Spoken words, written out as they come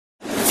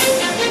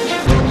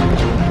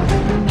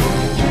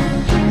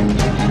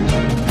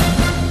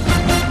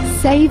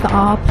save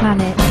our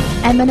planet.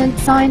 Eminent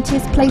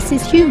scientist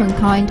places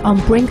humankind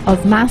on brink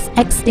of mass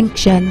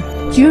extinction.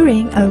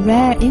 During a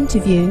rare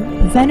interview,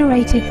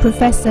 venerated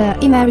Professor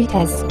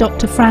Emeritus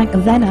Dr. Frank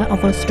Fenner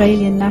of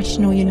Australian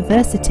National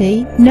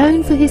University,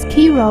 known for his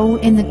key role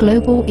in the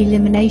global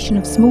elimination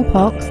of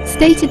smallpox,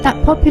 stated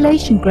that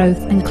population growth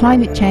and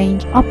climate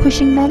change are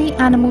pushing many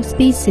animal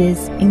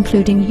species,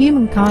 including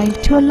humankind,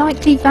 to a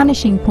likely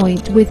vanishing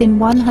point within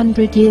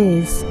 100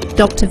 years.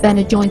 Dr.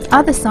 Fenner joins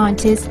other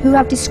scientists who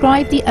have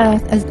described the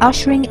Earth as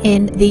ushering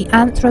in the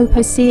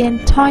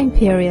Anthropocene time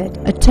period,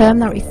 a term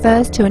that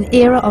refers to an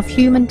era of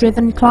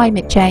human-driven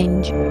climate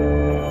change.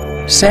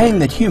 Saying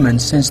that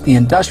humans since the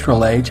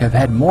Industrial Age have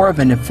had more of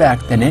an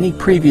effect than any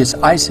previous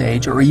ice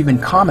age or even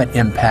comet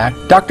impact,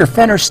 Dr.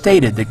 Fenner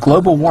stated that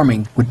global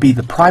warming would be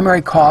the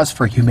primary cause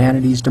for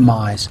humanity's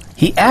demise.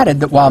 He added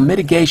that while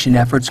mitigation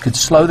efforts could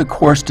slow the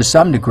course to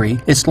some degree,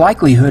 its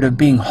likelihood of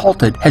being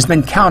halted has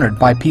been countered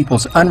by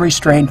people's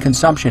unrestrained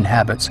consumption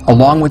habits,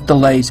 along with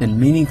delays in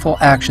meaningful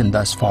action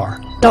thus far.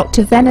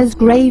 Dr. Fenner's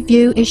grave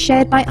view is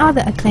shared by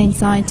other acclaimed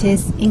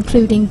scientists,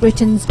 including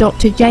Britain's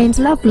Dr. James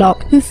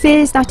Lovelock, who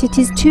fears that it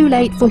is too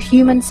late for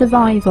human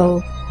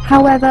survival.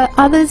 However,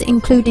 others,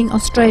 including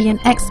Australian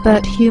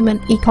expert human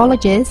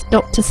ecologist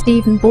Dr.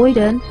 Stephen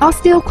Boyden, are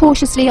still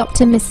cautiously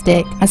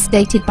optimistic. As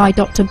stated by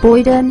Dr.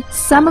 Boyden,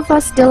 some of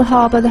us still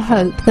harbour the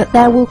hope that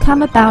there will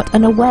come about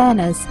an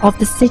awareness of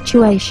the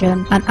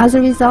situation, and as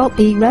a result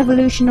the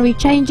revolutionary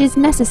changes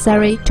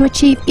necessary to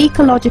achieve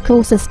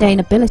ecological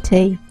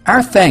sustainability.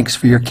 Our thanks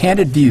for your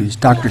candid views,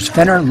 Drs.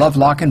 Fenner,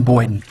 Lovelock, and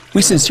Boyden.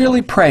 We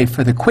sincerely pray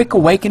for the quick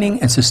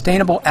awakening and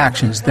sustainable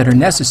actions that are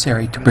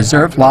necessary to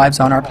preserve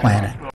lives on our planet.